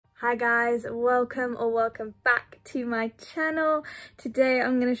Hi guys, welcome back to my channel. Today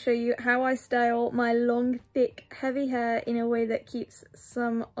I'm going to show you how I style my long, thick, heavy hair in a way that keeps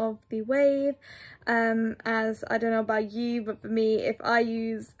some of the wave. As I don't know about you, but for me, if I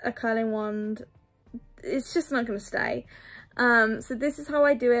use a curling wand, it's just not going to stay. So this is how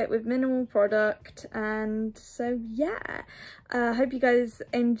I do it with minimal product, and so yeah, hope you guys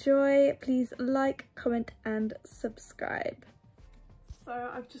enjoy. Please like, comment and subscribe.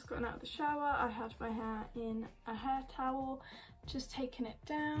 So I've just gotten out of the shower. I had my hair in a hair towel, just taken it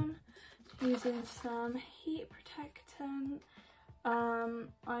down using some heat protectant.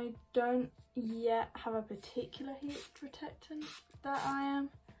 I don't yet have a particular heat protectant that I am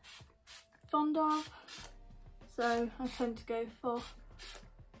fond of, so I tend to go for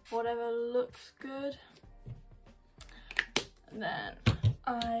whatever looks good. And then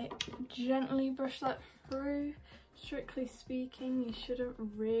I gently brush that through. Strictly speaking, you shouldn't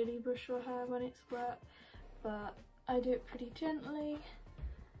really brush your hair when it's wet, but I do it pretty gently.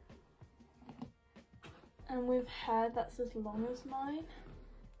 And with hair that's as long as mine,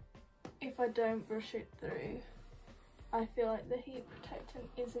 if I don't brush it through, I feel like the heat protectant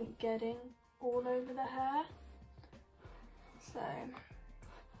isn't getting all over the hair. So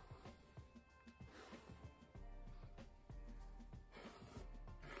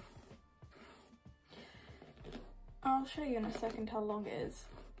I'll show you in a second how long it is.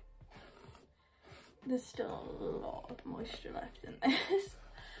 There's still a lot of moisture left in this.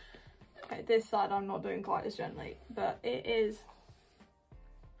 Okay, this side I'm not doing quite as gently, but it is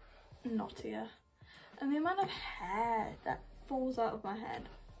knottier. And the amount of hair that falls out of my head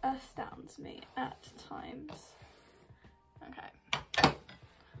astounds me at times. Okay.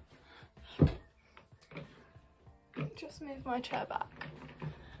 Just move my chair back.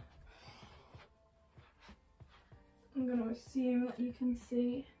 I'm going to assume that you can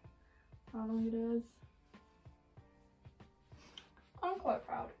see how long it is. I'm quite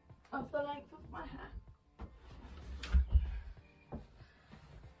proud of the length of my hair.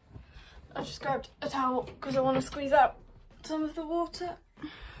 I just grabbed a towel because I want to squeeze out some of the water.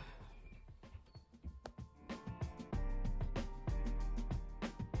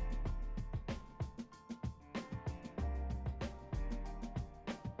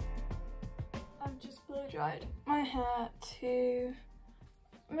 I've just blow dried my hair to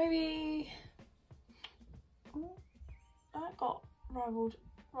maybe, that got raveled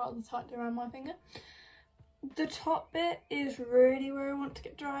rather tightly around my finger. The top bit is really where I want to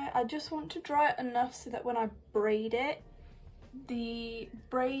get dry. I just want to dry it enough so that when I braid it, the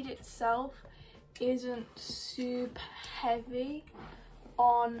braid itself isn't super heavy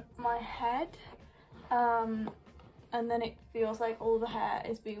on my head, and then it feels like all the hair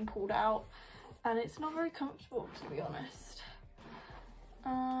is being pulled out, and it's not very comfortable, to be honest.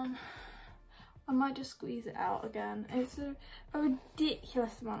 I might just squeeze it out again. It's a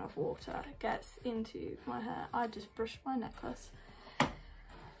ridiculous amount of water gets into my hair. I just brushed my necklace.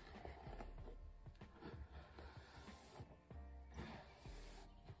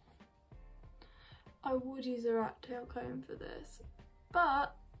 I would use a rat tail comb for this,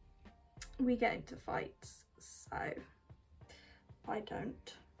 but we get into fights, so I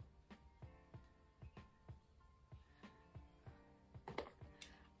don't.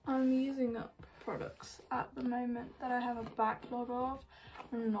 I'm using up products at the moment that I have a backlog of.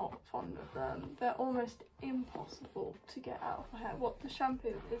 I'm not fond of them. They're almost impossible to get out of the hair. The shampoo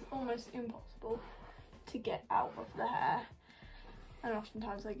is almost impossible to get out of the hair. And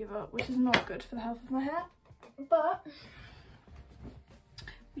oftentimes I give up, which is not good for the health of my hair. But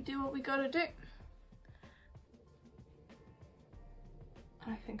we do what we gotta do.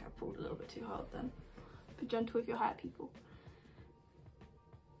 I think I pulled a little bit too hard then. Be gentle with your hair, people.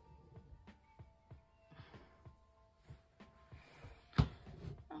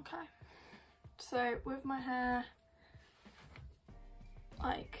 Okay, so with my hair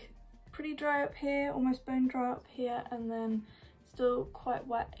like pretty dry up here, almost bone dry up here, and then still quite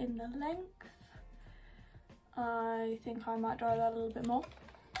wet in the length, I think I might dry that a little bit more.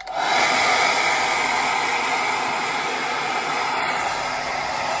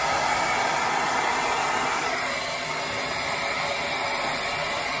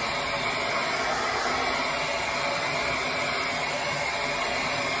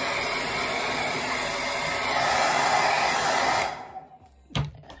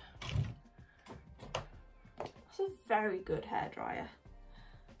 Very good hairdryer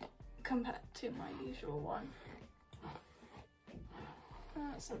compared to my usual one.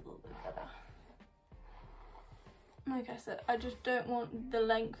 That's a little bit better. Like I said, I just don't want the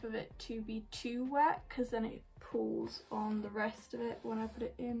length of it to be too wet, because then it cools on the rest of it when I put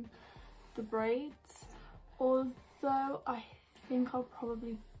it in the braids. Although I think I'll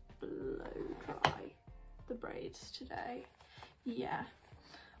probably blow dry the braids today. Yeah,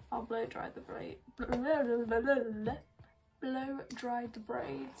 I'll blow dry the braids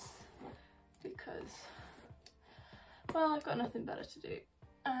because, well, I've got nothing better to do,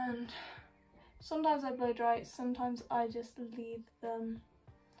 and sometimes I blow dry, sometimes I just leave them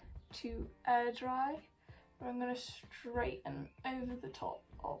to air dry. But I'm going to straighten over the top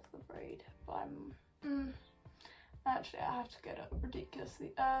of the braid, but actually I have to get up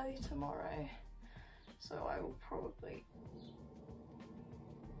ridiculously early tomorrow, so I will probably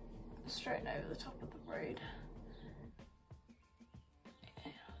straighten over the top of the braid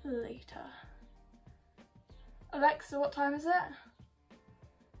later. Alexa, what time is it?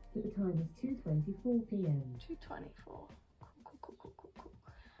 The time is 2:24 p.m. 2:24. Cool.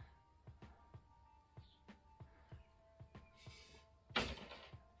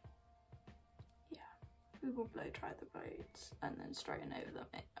 Yeah, we will blow dry the braids and then straighten over them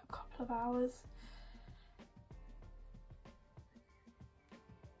in a couple of hours.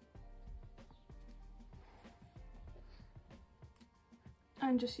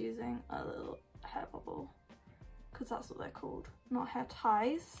 I'm just using a little hair bubble because that's what they're called, not hair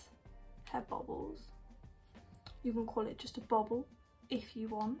ties, hair bobbles. You can call it just a bobble if you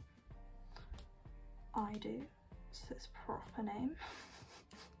want. I do, it's its proper name.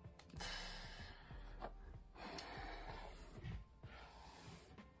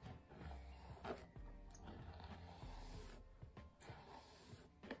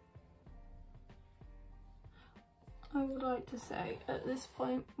 I would like to say at this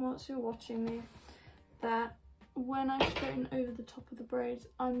point, once you're watching me, that when I straighten over the top of the braids,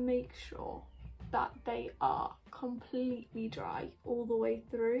 I make sure that they are completely dry all the way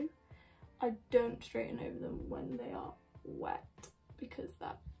through. I don't straighten over them when they are wet because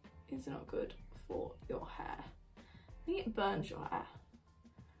that is not good for your hair. I think it burns your hair,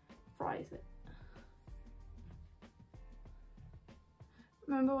 fries it.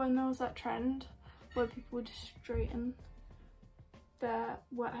 Remember when there was that trend where people would straighten their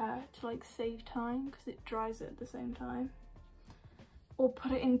wet hair to like save time because it dries it at the same time, or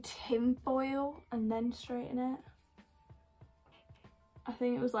put it in tin foil and then straighten it? I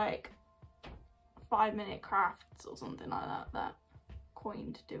think it was like 5 Minute Crafts or something like that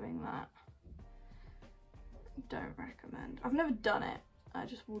coined doing that. Don't recommend. I've never done it, I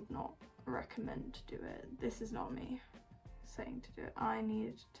just would not recommend to do it. This is not me saying to do it. I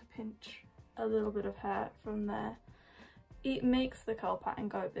needed to pinch a little bit of hair from there. It makes the curl pattern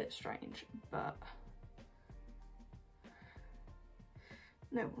go a bit strange, but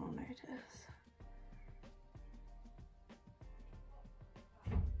no one will notice.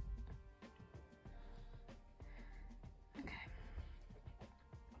 Okay,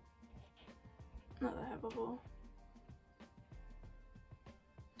 another hair bubble.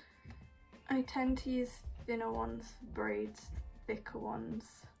 I tend to use thinner ones for braids, thicker ones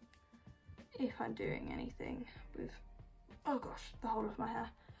if I'm doing anything with, oh gosh, the whole of my hair.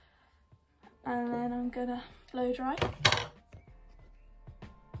 And then I'm gonna blow dry.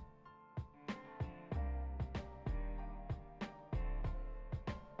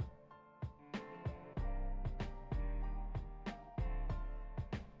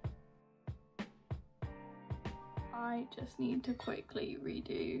 I just need to quickly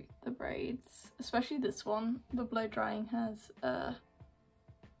redo the braids, especially this one. The blow drying has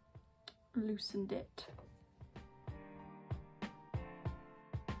loosened it.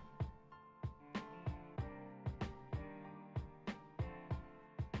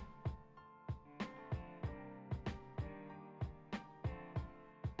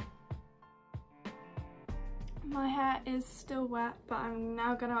 My hair is still wet, but I'm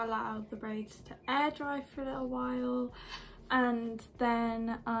now going to allow the braids to air dry for a little while, and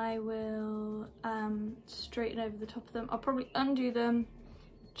then I will straighten over the top of them. I'll probably undo them,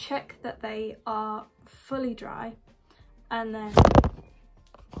 check that they are fully dry, and then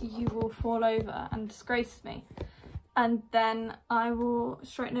you will fall over and disgrace me, and then I will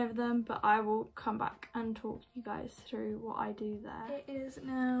straighten over them, but I will come back and talk you guys through what I do there. It is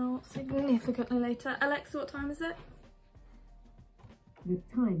now significantly later. Alexa, what time is it? The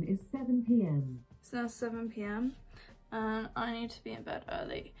time is 7 p.m. It's now 7 p.m. and I need to be in bed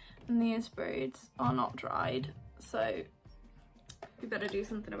early, and these braids are not dried, so we better do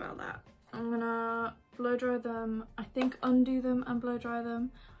something about that. I'm gonna blow dry them, I think undo them and blow dry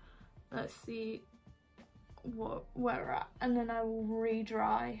them. Let's see where we're at, and then I will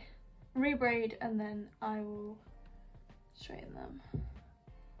re-dry, re-braid, and then I will straighten them.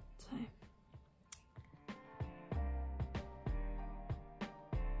 So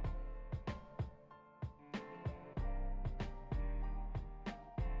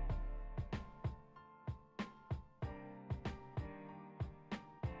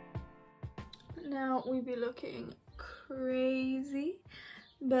now we'd be looking crazy,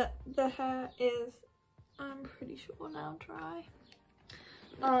 but the hair is, I'm pretty sure, now dry.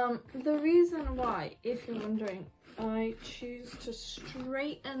 The reason why, if you're wondering, I choose to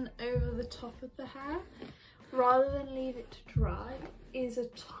straighten over the top of the hair rather than leave it to dry is a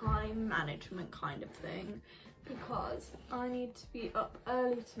time management kind of thing, because I need to be up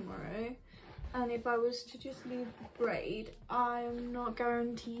early tomorrow, and if I was to just leave the braid, I'm not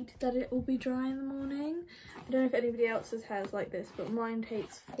guaranteed that it will be dry in the morning. I don't know if anybody else's hair is like this, but mine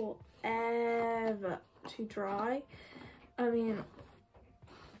takes forever to dry. I mean,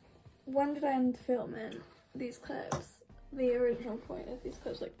 when did I end filming these clips? The original point of these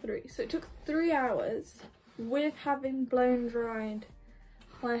clips, like 3. So it took 3 hours with having blown dried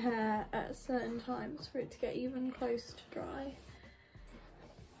my hair at certain times for it to get even close to dry.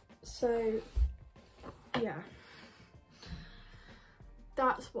 So yeah,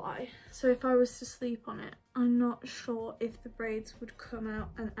 that's why. So if I was to sleep on it, I'm not sure if the braids would come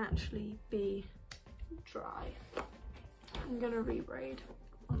out and actually be dry. I'm gonna re-braid.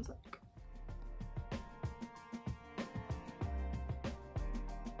 One sec.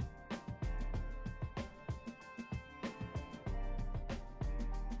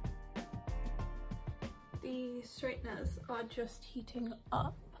 The straighteners are just heating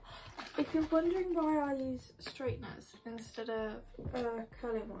up. If you're wondering why I use straighteners instead of a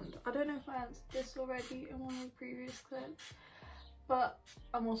curling wand, I don't know if I answered this already in one of the previous clips, but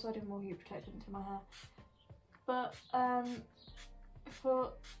I'm also adding more heat protection to my hair. But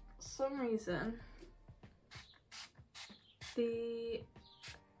for some reason,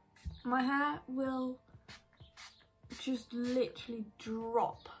 my hair will just literally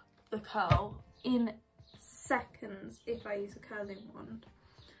drop the curl in seconds if I use a curling wand,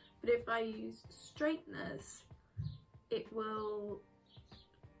 but if I use straighteners, it will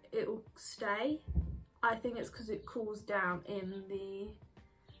stay. I think it's because it cools down in the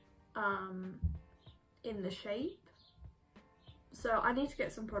shape. So I need to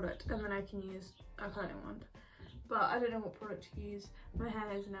get some product and then I can use a curling wand, but I don't know what product to use. My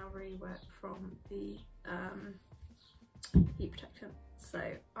hair is now really wet from the heat protection,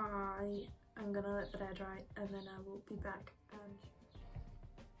 so I'm gonna let the hair dry and then I will be back.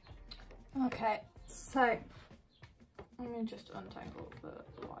 Okay, so let me just untangle the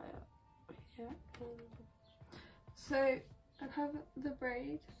wire here. So I have the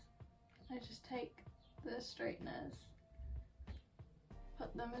braids. I just take the straighteners,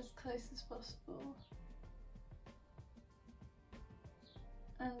 put them as close as possible,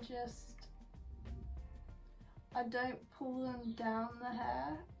 and I don't pull them down the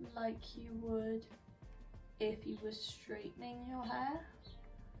hair like you would if you were straightening your hair.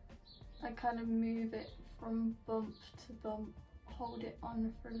 I kind of move it from bump to bump, hold it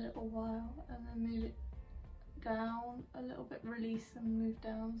on for a little while, and then move it down a little bit, release and move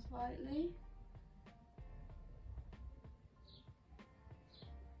down slightly.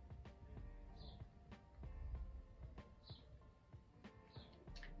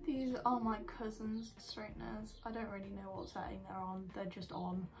 These are my cousin's straighteners. I don't really know what setting they're on. They're just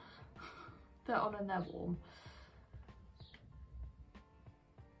on. They're on and they're warm.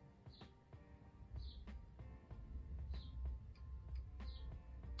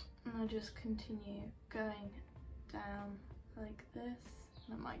 And I just continue going down like this.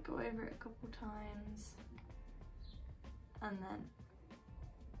 And I might go over it a couple times. And then,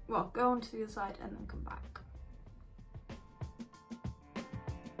 well, go on to the other side and then come back.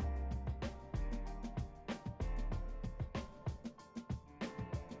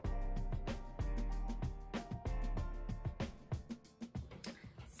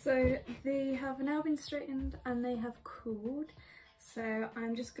 So they have now been straightened and they have cooled. So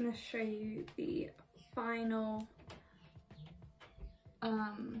I'm just going to show you the final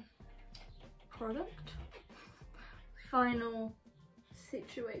product, final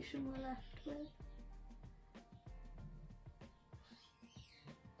situation we're left with.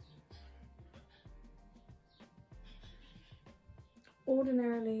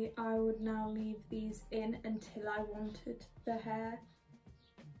 Ordinarily, I would now leave these in until I wanted the hair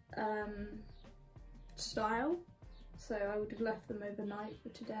style, so I would have left them overnight for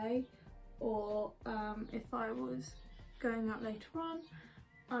today, or if I was going out later on,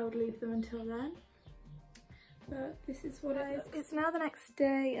 I would leave them until then. But this is what it looks. It's now the next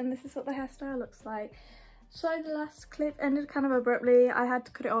day and this is what the hairstyle looks like. So the last clip ended kind of abruptly. I had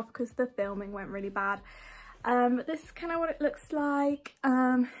to cut it off because the filming went really bad. But this is kind of what it looks like.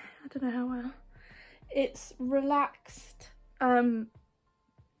 I don't know how well. It's relaxed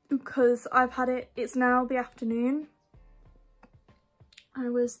because I've had it, it's now the afternoon. I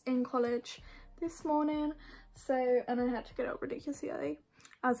was in college this morning, so, and I had to get it ridiculously early,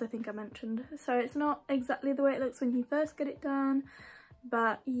 as I think I mentioned, so it's not exactly the way it looks when you first get it done.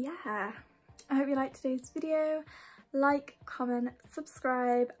 But yeah, I hope you liked today's video. Like, comment,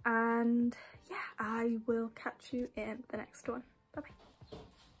 subscribe, and yeah, I will catch you in the next one. Bye bye.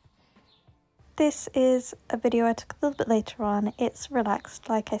 This is a video I took a little bit later on. It's relaxed,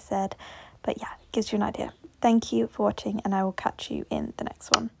 like I said, but yeah, it gives you an idea. Thank you for watching, and I will catch you in the next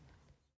one.